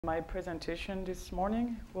My presentation this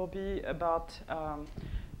morning will be about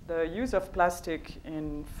the use of plastic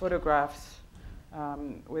in photographs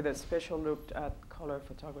with a special look at color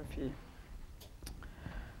photography.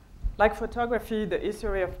 Like photography, the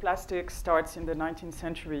history of plastic starts in the 19th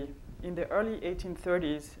century. In the early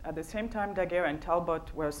 1830s, at the same time Daguerre and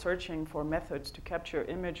Talbot were searching for methods to capture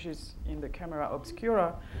images in the camera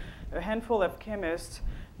obscura, a handful of chemists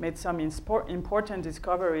made some important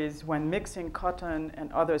discoveries when mixing cotton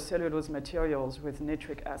and other cellulose materials with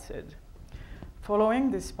nitric acid. Following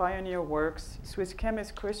these pioneer works, Swiss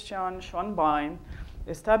chemist Christian Schonbein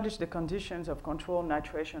established the conditions of controlled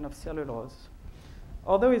nitration of cellulose.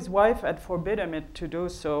 Although his wife had forbidden him to do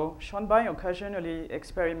so, Schonbein occasionally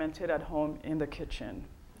experimented at home in the kitchen.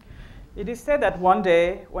 It is said that one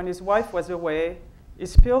day, when his wife was away, he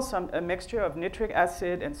spilled a mixture of nitric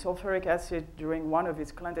acid and sulfuric acid during one of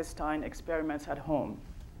his clandestine experiments at home.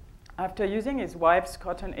 After using his wife's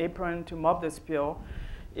cotton apron to mop the spill,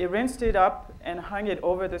 he rinsed it up and hung it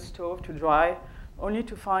over the stove to dry, only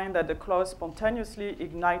to find that the cloth spontaneously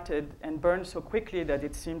ignited and burned so quickly that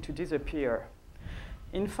it seemed to disappear.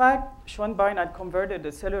 In fact, Schonbein had converted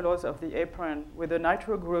the cellulose of the apron with the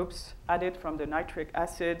nitro groups added from the nitric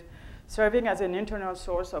acid, serving as an internal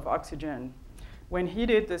source of oxygen. When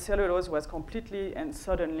heated, the cellulose was completely and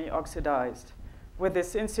suddenly oxidized. With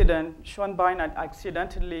this incident, Schonbein had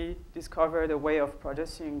accidentally discovered a way of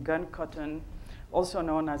producing gun cotton, also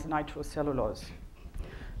known as nitrocellulose.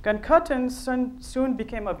 Gun cotton soon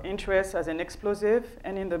became of interest as an explosive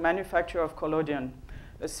and in the manufacture of collodion,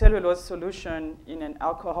 a cellulose solution in an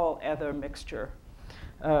alcohol ether mixture.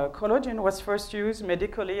 Collodion was first used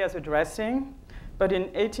medically as a dressing, but in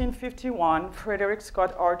 1851, Frederick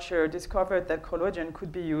Scott Archer discovered that collodion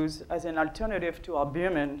could be used as an alternative to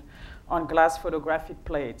albumin on glass photographic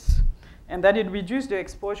plates, and that it reduced the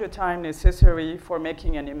exposure time necessary for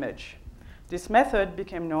making an image. This method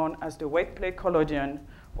became known as the wet plate collodion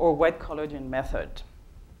or wet collodion method.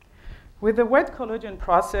 With the wet collodion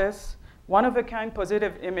process, one-of-a-kind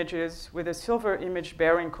positive images with a silver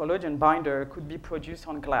image-bearing collodion binder could be produced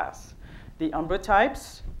on glass, the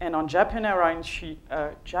ambrotypes, and on japanned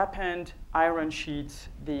iron sheets,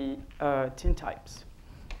 the tintypes.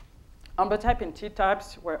 Ambrotype and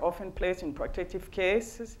tintypes were often placed in protective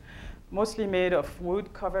cases, mostly made of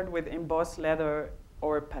wood covered with embossed leather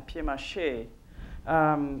or papier-mâché.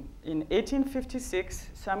 In 1856,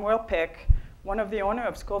 Samuel Peck, one of the owners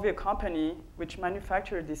of Scoville Company, which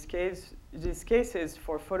manufactured these cases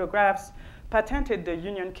for photographs, patented the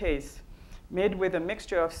Union case, made with a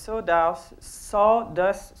mixture of sawdust,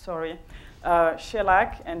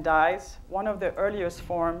 shellac, and dyes, one of the earliest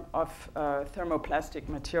forms of thermoplastic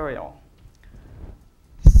material.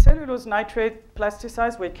 Cellulose nitrate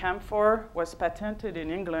plasticized with camphor was patented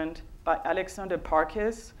in England by Alexander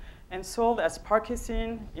Parkes and sold as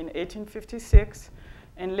Parkesine in 1856,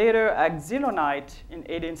 and later axylonite in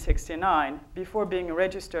 1869, before being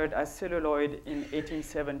registered as celluloid in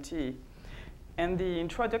 1870. And the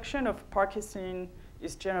introduction of Parkesine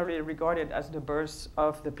is generally regarded as the birth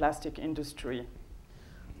of the plastic industry.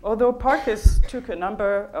 Although Parkes took a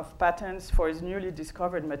number of patents for his newly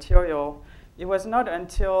discovered material, it was not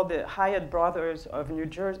until the Hyatt brothers of New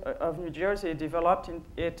Jersey developed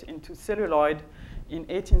it into celluloid in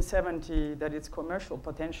 1870 that its commercial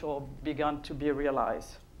potential began to be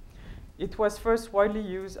realized. It was first widely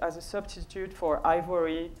used as a substitute for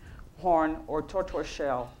ivory, horn, or tortoise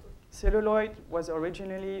shell. Celluloid was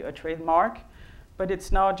originally a trademark, but it's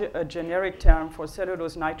now a generic term for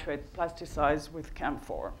cellulose nitrate plasticized with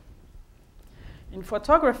camphor. In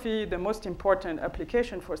photography, the most important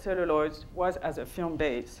application for celluloid was as a film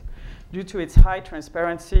base, due to its high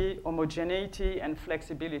transparency, homogeneity, and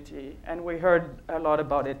flexibility, and we heard a lot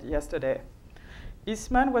about it yesterday.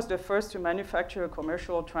 Eastman was the first to manufacture a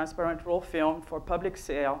commercial transparent roll film for public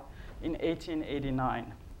sale in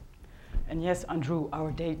 1889. And yes, Andrew,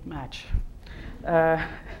 our date match.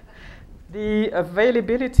 The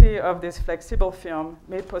availability of this flexible film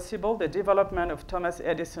made possible the development of Thomas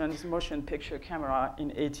Edison's motion picture camera in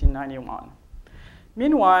 1891.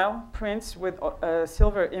 Meanwhile, prints with a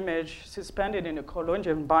silver image suspended in a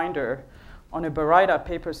collodion binder on a Baryta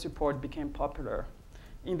paper support became popular.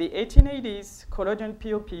 In the 1880s, collodion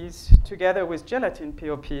POPs, together with gelatin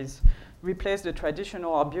POPs, replaced the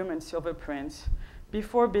traditional albumin silver prints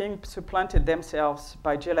before being supplanted themselves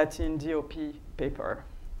by gelatin DOP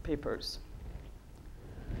papers.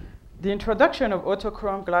 The introduction of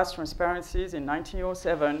autochrome glass transparencies in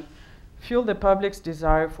 1907 fueled the public's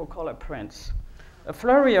desire for color prints. A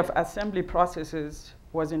flurry of assembly processes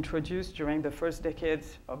was introduced during the first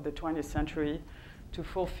decades of the 20th century to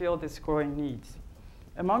fulfill these growing needs.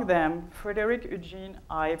 Among them, Frederick Eugene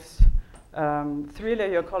Ives'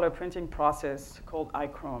 3-layer color printing process called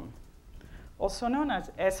iChrome. Also known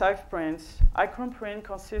as S-Ive prints, iChrome print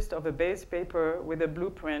consists of a base paper with a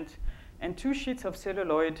blueprint and 2 sheets of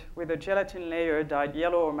celluloid with a gelatin layer dyed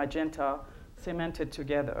yellow or magenta cemented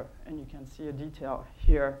together. And you can see a detail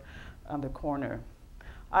here on the corner.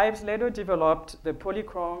 Ives later developed the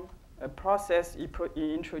polychrome, a process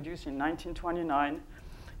he introduced in 1929.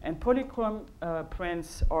 And polychrome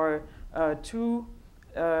prints are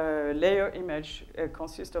 2-layer image,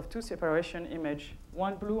 consist of 2 separation image,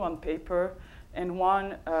 one blue on paper and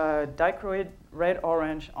one dichroid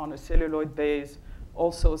red-orange on a celluloid base,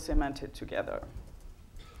 also cemented together.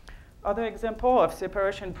 Other examples of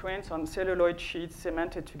separation prints on celluloid sheets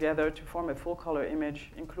cemented together to form a full-color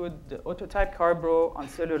image include the autotype Carbro on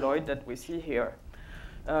celluloid that we see here.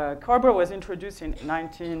 Carbro was introduced in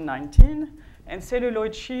 1919, and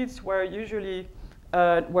celluloid sheets were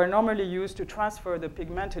normally used to transfer the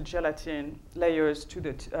pigmented gelatin layers to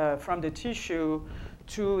the from the tissue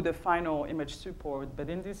to the final image support. But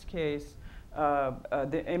in this case,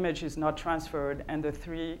 the image is not transferred, and the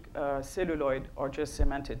 3 celluloid are just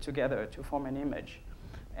cemented together to form an image.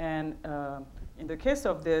 And in the case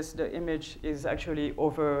of this, the image is actually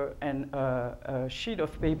over a sheet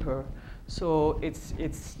of paper, so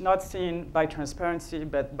it's not seen by transparency,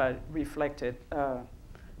 but by reflectance.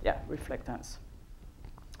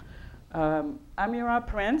 Amira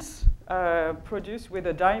prints produced with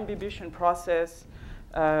a dye imbibition process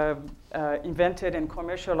invented and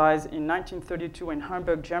commercialized in 1932 in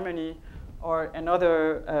Hamburg, Germany, or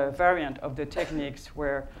another variant of the techniques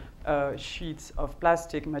where sheets of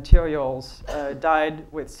plastic materials dyed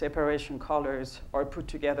with separation colors are put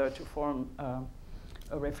together to form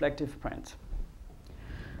a reflective print.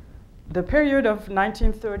 The period of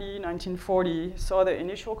 1930-1940 saw the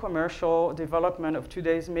initial commercial development of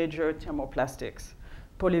today's major thermoplastics.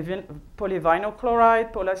 Polyvinyl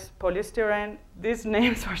chloride, polystyrene, these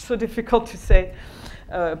names are so difficult to say,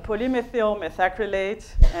 polymethyl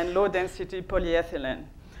methacrylate, and low-density polyethylene.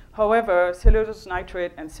 However, cellulose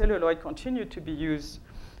nitrate and celluloid continue to be used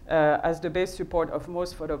as the base support of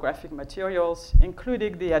most photographic materials,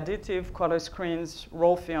 including the additive color screens,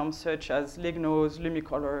 roll films such as Lignose,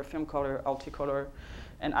 Lumicolor, Filmcolor, Alticolor,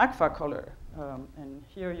 and Agfacolor. And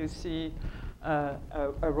here you see a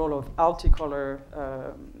roll of Alticolor,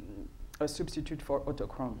 a substitute for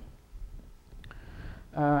autochrome.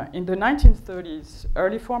 In the 1930s,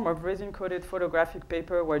 early forms of resin-coated photographic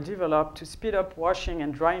paper were developed to speed up washing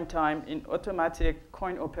and drying time in automatic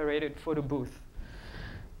coin-operated photo booth.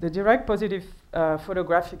 The direct positive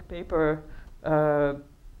photographic paper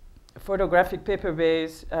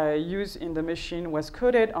base used in the machine was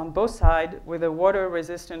coated on both sides with a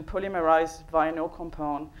water-resistant polymerized vinyl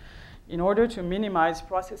compound in order to minimize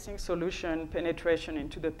processing solution penetration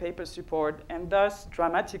into the paper support and thus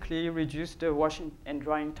dramatically reduce the washing and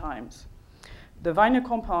drying times. The vinyl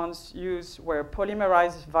compounds used were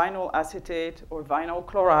polymerized vinyl acetate or vinyl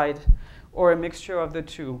chloride or a mixture of the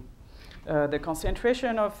two. The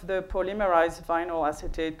concentration of the polymerized vinyl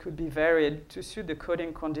acetate could be varied to suit the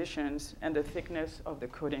coating conditions and the thickness of the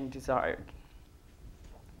coating desired.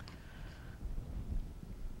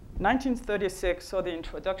 1936 saw the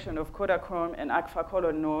introduction of Kodachrome and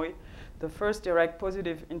Agfacolor Noi, the first direct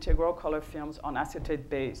positive integral color films on acetate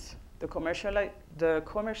base. The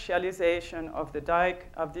commercialization of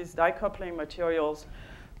these dye coupling materials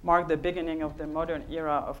marked the beginning of the modern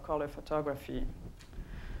era of color photography.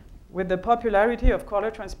 With the popularity of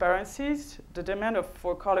color transparencies, the demand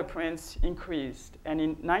for color prints increased, and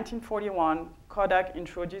in 1941, Kodak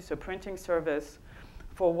introduced a printing service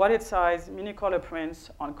for wadded-size mini-color prints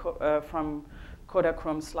on from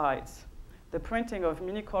Kodachrome slides. The printing of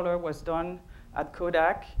mini-color was done at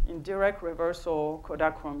Kodak in direct reversal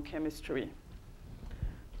Kodachrome chemistry.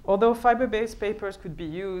 Although fiber-based papers could be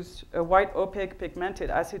used, a white opaque pigmented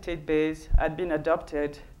acetate base had been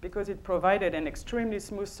adopted because it provided an extremely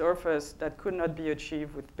smooth surface that could not be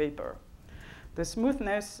achieved with paper. The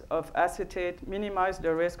smoothness of acetate minimized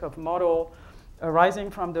the risk of mottle arising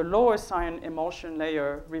from the lower cyan emulsion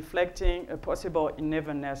layer, reflecting a possible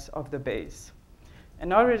unevenness of the base.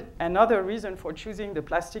 Another reason for choosing the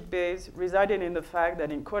plastic base resided in the fact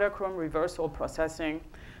that in Kodachrome reversal processing,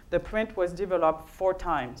 the print was developed 4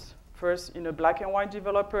 times, first in a black and white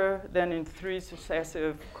developer, then in 3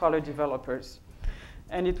 successive color developers.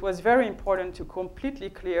 And it was very important to completely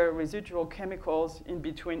clear residual chemicals in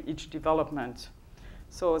between each development.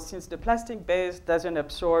 So since the plastic base doesn't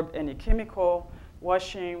absorb any chemical,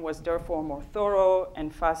 washing was therefore more thorough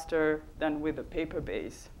and faster than with the paper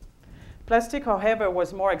base. Plastic, however,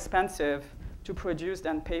 was more expensive, to produce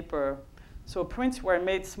than paper, so prints were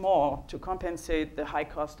made small to compensate the high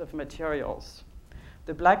cost of materials.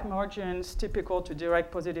 The black margins typical to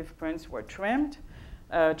direct positive prints were trimmed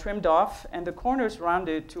off, and the corners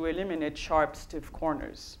rounded to eliminate sharp, stiff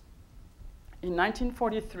corners. In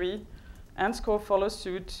 1943, Ansco followed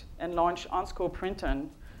suit and launched Ansco Printon,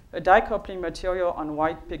 a die-coupling material on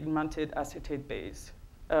white pigmented acetate base.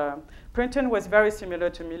 Printon was very similar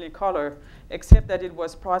to Millicolor, except that it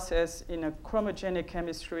was processed in a chromogenic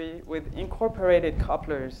chemistry with incorporated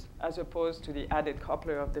couplers, as opposed to the added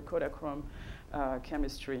coupler of the Kodachrome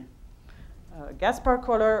chemistry. Gaspar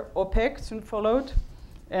Color opaque soon followed,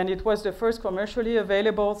 and it was the first commercially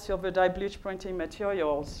available silver dye bleach printing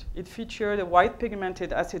materials. It featured a white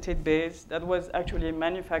pigmented acetate base that was actually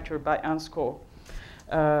manufactured by Ansco.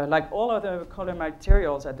 Like all other color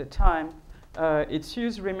materials at the time, its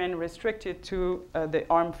use remained restricted to the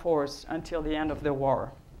armed force until the end of the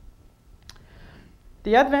war.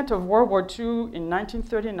 The advent of World War II in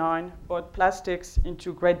 1939 brought plastics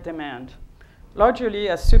into great demand, largely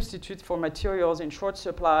as substitutes for materials in short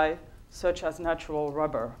supply, such as natural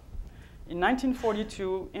rubber. In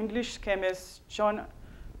 1942, English chemists John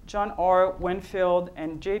R. Winfield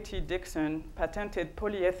and J.T. Dixon patented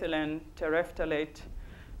polyethylene terephthalate,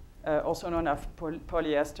 also known as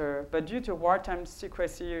polyester, but due to wartime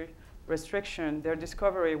secrecy restriction, their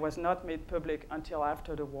discovery was not made public until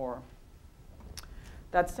after the war.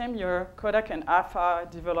 That same year, Kodak and AFA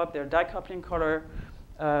developed their die-coupling color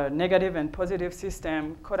negative and positive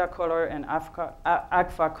system, Kodacolor and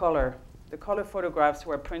Agfa Color. The color photographs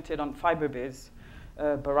were printed on fiber-based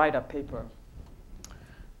Baryta paper.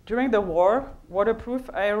 During the war, waterproof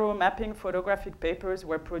aero-mapping photographic papers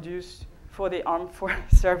were produced for the armed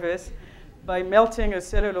service by melting a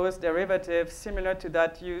cellulose derivative similar to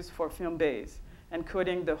that used for film base and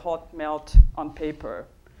coating the hot melt on paper.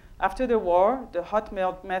 After the war, the hot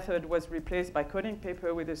melt method was replaced by coating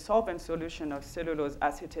paper with a solvent solution of cellulose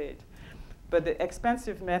acetate, but the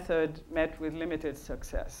expensive method met with limited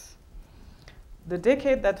success. The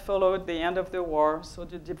decade that followed the end of the war saw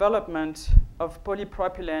the development of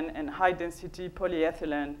polypropylene and high-density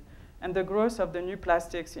polyethylene and the growth of the new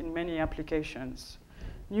plastics in many applications.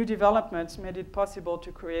 New developments made it possible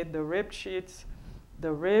to create the ribbed sheets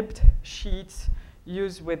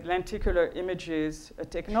used with lenticular images, a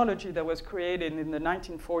technology that was created in the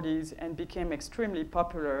 1940s and became extremely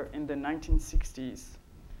popular in the 1960s.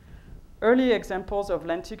 Early examples of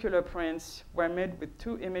lenticular prints were made with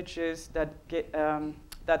two images that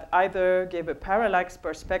either gave a parallax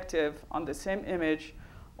perspective on the same image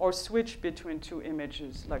or switched between two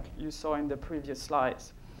images, like you saw in the previous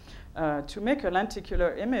slides. To make a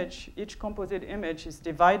lenticular image, each composite image is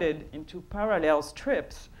divided into parallel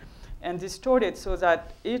strips and distorted so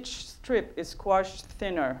that each strip is squashed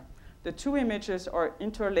thinner. The two images are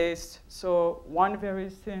interlaced, so one very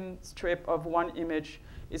thin strip of one image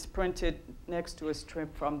is printed next to a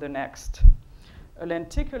strip from the next. A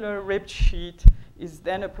lenticular ribbed sheet is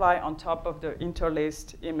then applied on top of the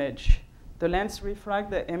interlaced image. The lens refracts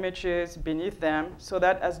the images beneath them so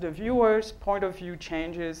that as the viewer's point of view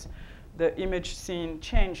changes, the image seen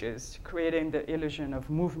changes, creating the illusion of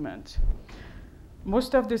movement.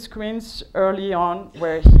 Most of the screens early on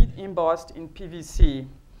were heat embossed in PVC.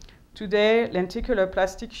 Today, lenticular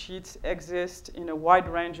plastic sheets exist in a wide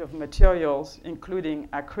range of materials, including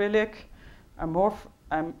acrylic,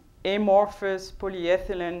 amorphous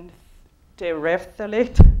polyethylene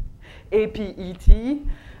terephthalate, APET,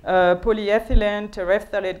 polyethylene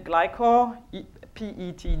terephthalate glycol,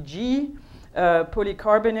 PETG,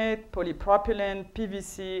 polycarbonate, polypropylene,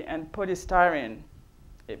 PVC, and polystyrene.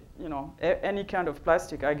 Any kind of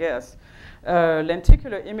plastic, I guess.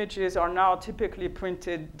 Lenticular images are now typically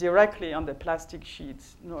printed directly on the plastic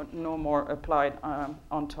sheets, no more applied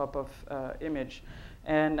on top of image.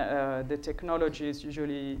 And the technology is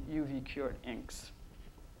usually UV-cured inks.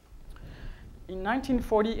 In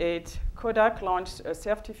 1948, Kodak launched a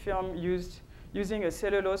safety film using a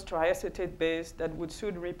cellulose triacetate base that would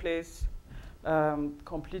soon replace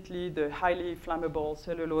completely the highly flammable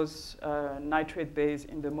cellulose nitrate base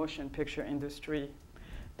in the motion picture industry.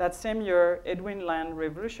 That same year, Edwin Land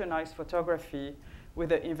revolutionized photography with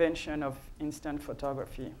the invention of instant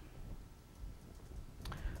photography.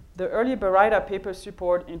 The early Baryta paper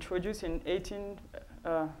support introduced in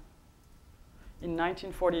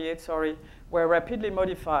 1948, were rapidly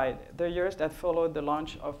modified the years that followed the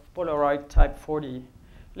launch of Polaroid Type 40.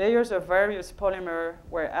 Layers of various polymer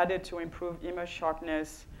were added to improve image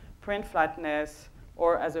sharpness, print flatness,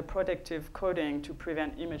 or as a protective coating to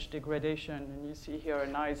prevent image degradation. And you see here a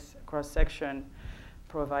nice cross-section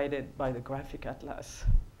provided by the Graphic Atlas.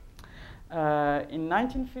 In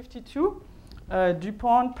 1952,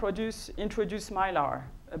 DuPont introduced Mylar,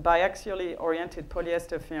 a biaxially oriented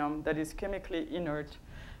polyester film that is chemically inert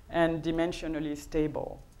and dimensionally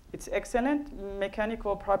stable. Its excellent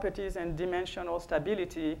mechanical properties and dimensional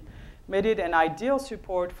stability made it an ideal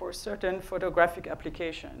support for certain photographic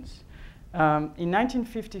applications. In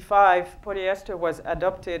 1955, polyester was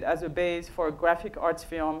adopted as a base for graphic arts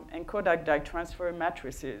film and Kodak dye transfer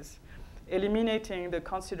matrices, eliminating the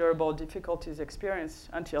considerable difficulties experienced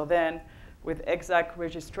until then with exact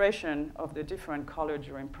registration of the different color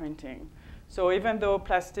during printing. So even though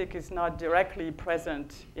plastic is not directly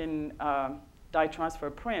present in dye transfer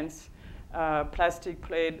prints, plastic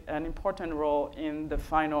played an important role in the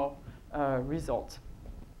final result.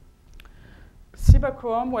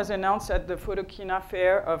 Cibachrome was announced at the Photokina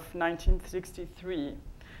Fair of 1963.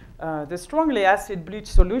 The strongly acid bleach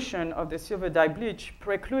solution of the silver dye bleach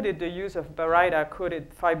precluded the use of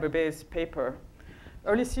baryta-coated fiber-based paper.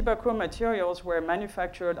 Early Cibachrome materials were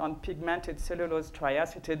manufactured on pigmented cellulose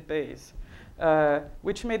triacetate base,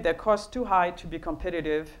 which made their cost too high to be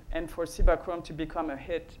competitive and for Cibachrome to become a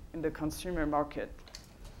hit in the consumer market.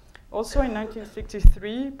 Also in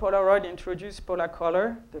 1963, Polaroid introduced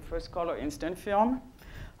Polacolor, the first color instant film.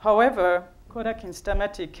 However, Kodak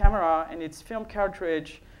Instamatic camera and its film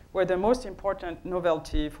cartridge were the most important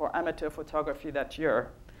novelty for amateur photography that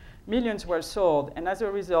year. Millions were sold, and as a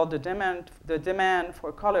result, the demand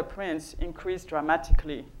for color prints increased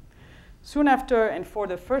dramatically. Soon after, and for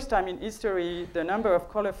the first time in history, the number of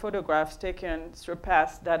color photographs taken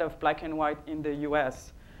surpassed that of black and white in the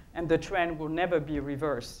US, and the trend will never be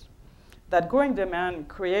reversed. That growing demand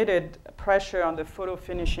created pressure on the photo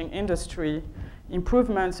finishing industry.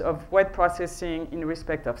 Improvements of wet processing in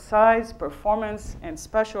respect of size, performance, and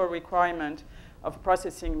spatial requirement of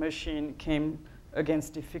processing machine came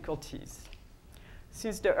against difficulties.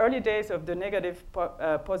 Since the early days of the negative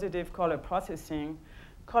positive color processing,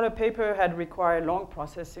 color paper had required long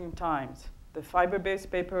processing times. The fiber-based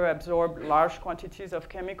paper absorbed large quantities of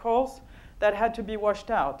chemicals that had to be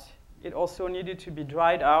washed out. It also needed to be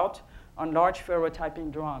dried out on large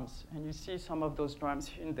ferrotyping drums. And you see some of those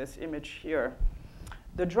drums in this image here.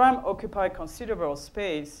 The drum occupied considerable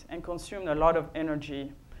space and consumed a lot of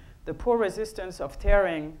energy. The poor resistance of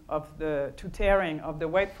tearing of the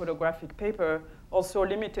wet photographic paper also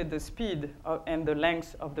limited the speed and the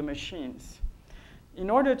length of the machines. In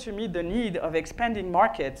order to meet the need of expanding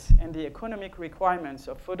markets and the economic requirements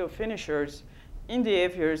of photo finishers,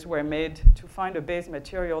 endeavors were made to find a base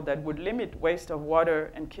material that would limit waste of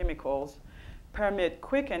water and chemicals, permit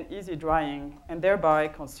quick and easy drying, and thereby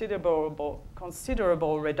considerable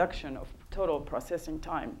reduction of total processing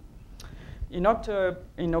time. In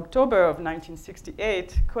October of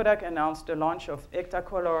 1968, Kodak announced the launch of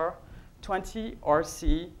Hectacolor 20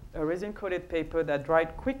 RC, a resin-coated paper that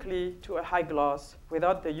dried quickly to a high gloss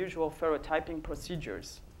without the usual ferrotyping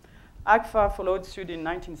procedures. Agfa followed suit in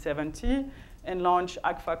 1970 and launched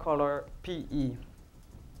Agfacolor PE.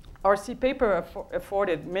 RC paper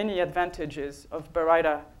afforded many advantages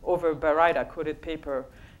over baryta-coated paper,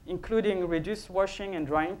 including reduced washing and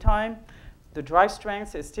drying time. The dry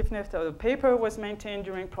strength and stiffness of the paper was maintained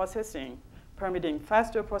during processing, permitting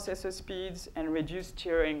faster processor speeds and reduced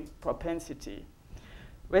tearing propensity.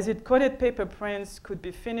 Resin-coated paper prints could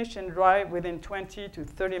be finished and dry within 20 to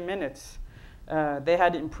 30 minutes. They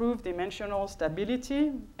had improved dimensional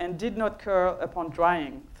stability and did not curl upon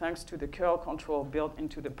drying, thanks to the curl control built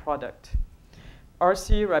into the product.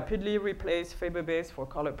 RC rapidly replaced fiber-based for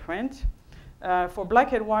color print. For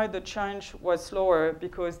black and white, the change was slower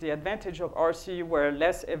because the advantage of RC were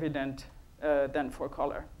less evident than for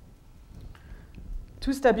color.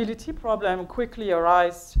 Two stability problems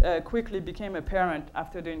quickly became apparent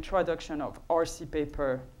after the introduction of RC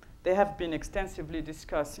paper. They have been extensively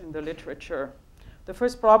discussed in the literature. The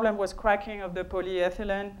first problem was cracking of the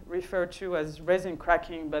polyethylene, referred to as resin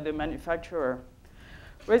cracking by the manufacturer.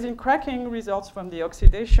 Resin cracking results from the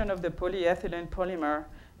oxidation of the polyethylene polymer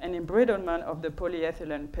and embrittlement of the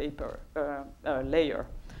polyethylene paper layer.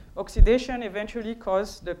 Oxidation eventually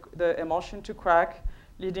caused the emulsion to crack,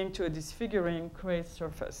 leading to a disfiguring gray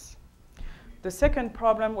surface. The second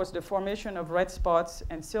problem was the formation of red spots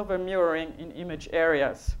and silver mirroring in image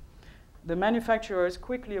areas. The manufacturers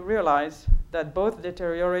quickly realized that both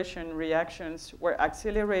deterioration reactions were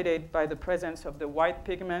accelerated by the presence of the white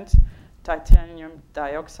pigment, titanium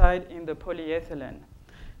dioxide, in the polyethylene,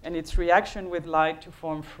 and its reaction with light to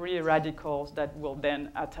form free radicals that will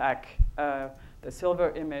then attack the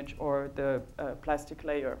silver image or the plastic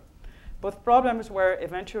layer. Both problems were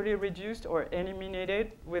eventually reduced or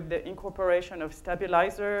eliminated with the incorporation of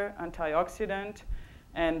stabilizer, antioxidant,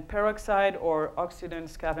 and peroxide or oxidant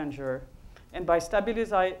scavenger, and by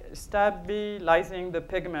stabilizing the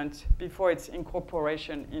pigment before its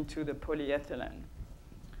incorporation into the polyethylene.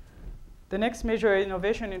 The next major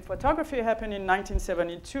innovation in photography happened in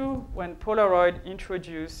 1972 when Polaroid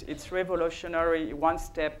introduced its revolutionary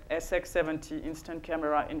one-step SX70 instant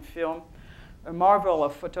camera in film, a marvel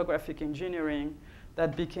of photographic engineering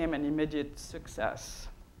that became an immediate success.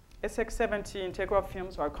 SX70 integral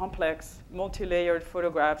films are complex, multi-layered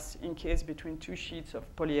photographs encased between two sheets of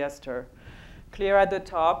polyester, clear at the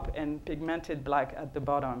top and pigmented black at the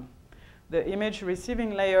bottom. The image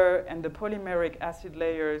receiving layer and the polymeric acid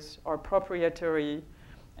layers are proprietary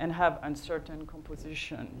and have uncertain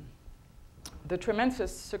composition. The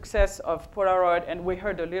tremendous success of Polaroid, and we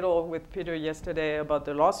heard a little with Peter yesterday about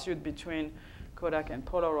the lawsuit between Kodak and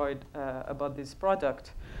Polaroid about this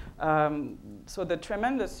product. So the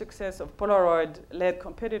tremendous success of Polaroid led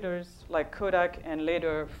competitors like Kodak and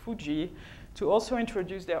later Fuji to also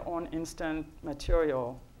introduce their own instant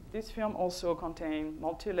material. This film also contains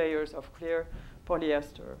multi-layers of clear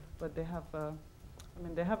polyester, but they have,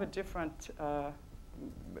 they have a different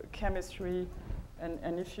chemistry,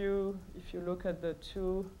 and if you look at the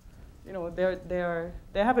two,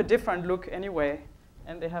 they have a different look anyway,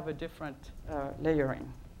 and they have a different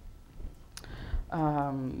layering.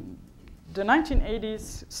 The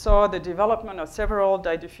 1980s saw the development of several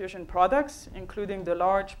dye diffusion products, including the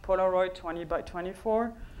large Polaroid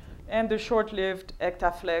 20x24 and the short-lived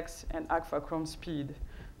Ektaflex and Aquachrome Speed.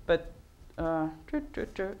 But,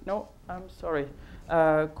 no, I'm sorry.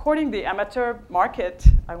 Courting the amateur market,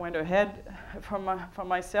 I went ahead for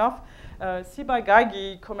myself. Ciba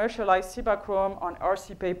Geigy commercialized Cibachrome on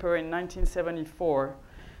RC paper in 1974.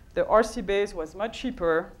 The RC base was much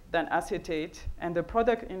cheaper than acetate, and the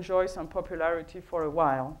product enjoyed some popularity for a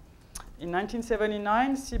while. In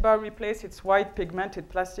 1979, Ciba replaced its white pigmented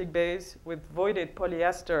plastic base with voided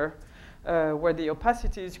polyester, where the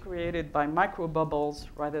opacity is created by microbubbles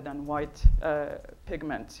rather than white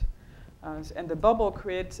pigment. And the bubble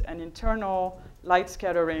creates an internal light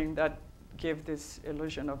scattering that gives this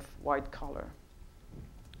illusion of white color.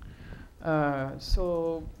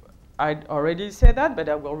 So I already said that, but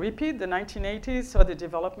I will repeat. The 1980s saw the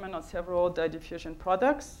development of several dye diffusion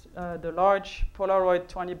products, the large Polaroid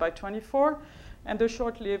 20x24 and the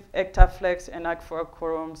short-lived Ektaflex and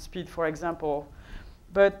Aquachrome Speed, for example.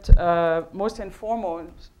 But most and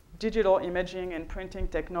foremost, digital imaging and printing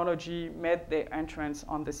technology made their entrance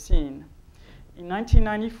on the scene. In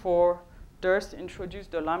 1994, Durst introduced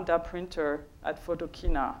the Lambda printer at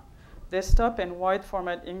Photokina. Desktop and wide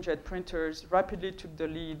format inkjet printers rapidly took the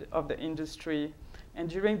lead of the industry, and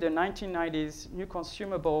during the 1990s, new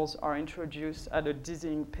consumables are introduced at a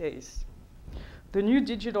dizzying pace. The new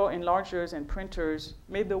digital enlargers and printers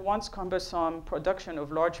made the once cumbersome production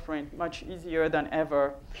of large print much easier than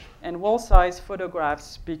ever, and wall-size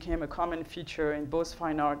photographs became a common feature in both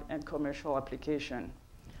fine art and commercial application.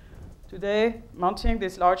 Today, mounting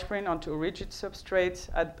this large print onto rigid substrates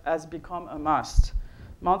has become a must.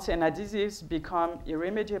 Mounts and adhesives become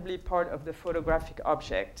irremediably part of the photographic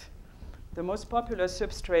object. The most popular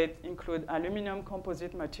substrates include aluminum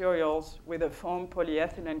composite materials with a foam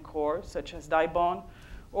polyethylene core, such as Dibond,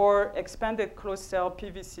 or expanded closed-cell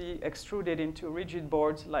PVC extruded into rigid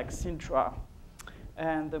boards like Sintra.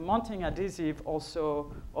 And the mounting adhesive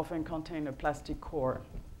also often contain a plastic core.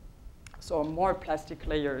 So more plastic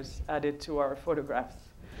layers added to our photographs.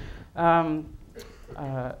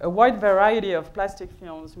 A wide variety of plastic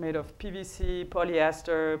films made of PVC,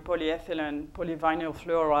 polyester, polyethylene, polyvinyl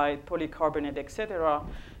fluoride, polycarbonate, etc.,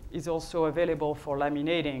 is also available for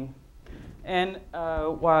laminating. And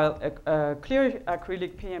while clear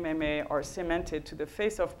acrylic PMMA are cemented to the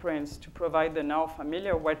face of prints to provide the now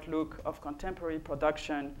familiar wet look of contemporary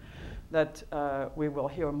production that we will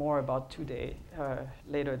hear more about today,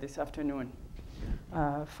 later this afternoon.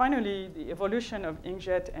 Finally, the evolution of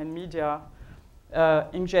inkjet and media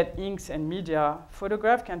inkjet inks and media,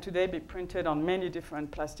 photograph can today be printed on many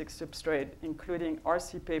different plastic substrates, including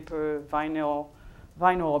RC paper, vinyl,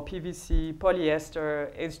 PVC,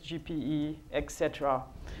 polyester, SGPE, etc.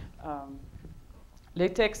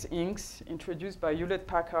 Latex inks, introduced by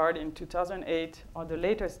Hewlett-Packard in 2008, are the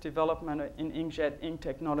latest development in inkjet ink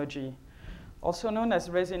technology. Also known as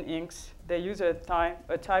resin inks, they use a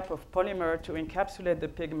type of polymer to encapsulate the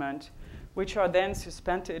pigment, which are then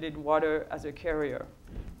suspended in water as a carrier.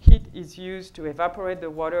 Heat is used to evaporate the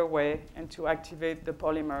water away and to activate the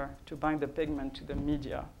polymer to bind the pigment to the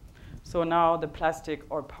media. So now the plastic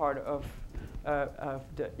are part of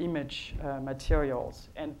the image materials.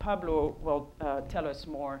 And Pablo will tell us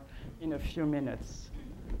more in a few minutes.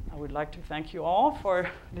 I would like to thank you all for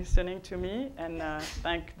listening to me, and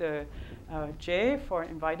thank the Jay for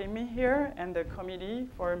inviting me here, and the committee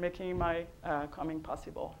for making my coming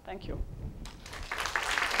possible. Thank you.